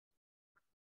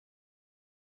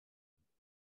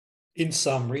In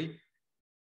summary,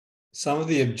 some of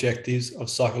the objectives of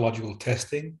psychological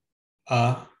testing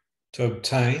are to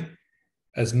obtain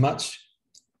as much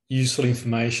useful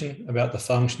information about the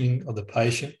functioning of the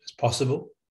patient as possible,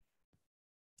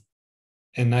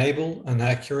 enable an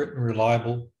accurate and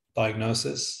reliable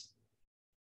diagnosis,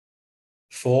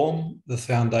 form the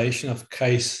foundation of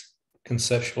case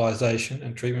conceptualization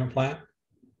and treatment plan,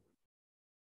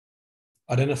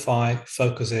 identify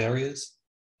focus areas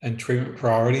and treatment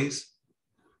priorities,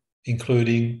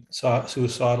 including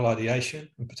suicidal ideation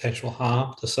and potential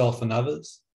harm to self and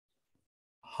others,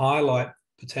 highlight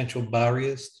potential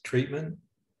barriers to treatment,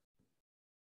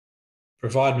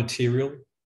 provide material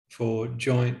for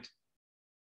joint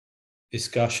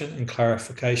discussion and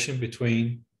clarification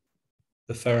between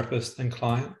the therapist and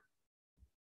client,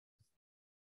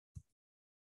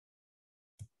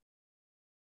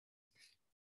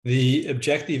 the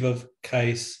objective of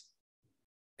case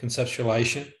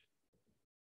conceptualization,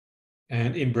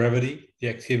 and in brevity, the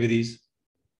activities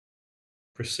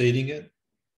preceding it.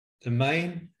 The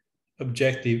main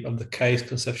objective of the case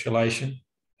conceptualization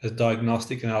as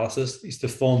diagnostic analysis is to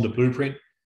form the blueprint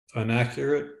for an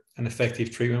accurate and effective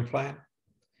treatment plan.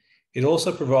 It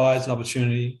also provides an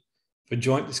opportunity for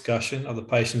joint discussion of the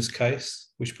patient's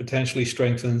case, which potentially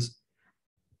strengthens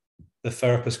the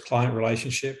therapist-client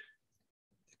relationship.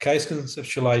 The case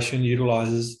conceptualization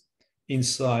utilizes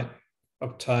insight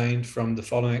obtained from the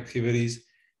following activities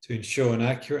to ensure an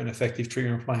accurate and effective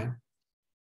treatment plan: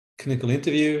 clinical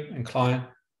interview and client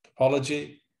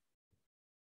topology,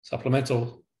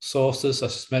 supplemental sources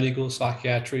such as medical,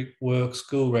 psychiatric, work,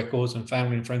 school records, and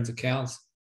family and friends accounts,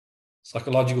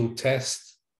 psychological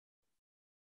tests,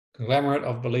 conglomerate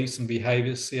of beliefs and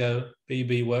behaviors,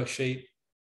 COBB worksheet,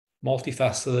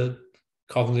 multifaceted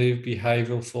cognitive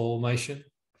behavioral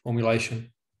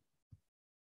formulation.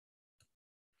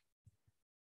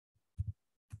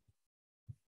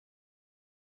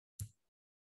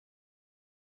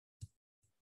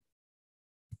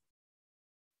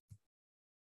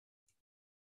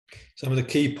 Some of the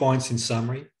key points in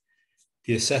summary: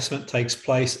 the assessment takes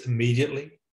place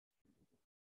immediately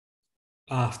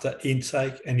after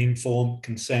intake and informed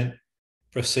consent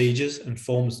procedures and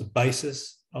forms the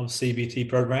basis of CBT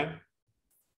program.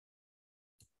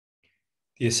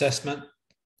 The assessment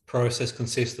process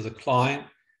consists of the client,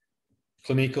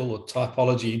 clinical or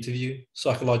typology interview,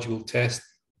 psychological test,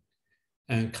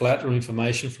 and collateral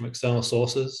information from external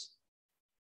sources.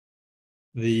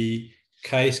 The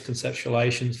case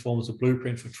conceptualization forms a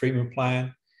blueprint for treatment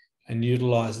plan and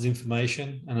utilizes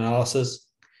information and analysis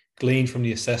gleaned from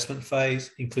the assessment phase,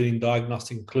 including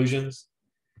diagnostic conclusions.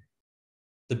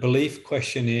 The belief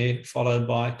questionnaire, followed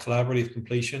by collaborative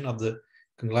completion of the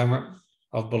conglomerate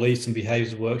of beliefs and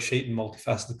behaviors worksheet and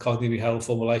multifaceted cognitive behavioral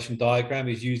formulation diagram,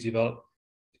 is used to develop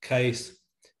the case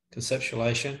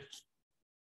conceptualization.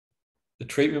 The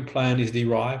treatment plan is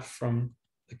derived from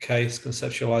the case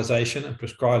conceptualization and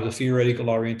prescribes a theoretical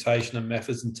orientation and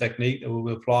methods and technique that will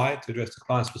be applied to address the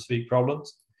client's specific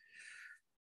problems.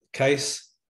 Case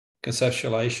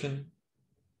conceptualization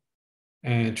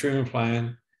and treatment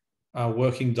plan are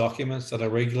working documents that are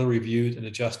regularly reviewed and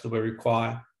adjusted where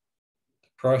required. The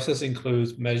process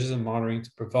includes measures and monitoring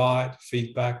to provide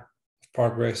feedback of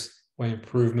progress where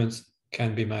improvements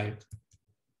can be made.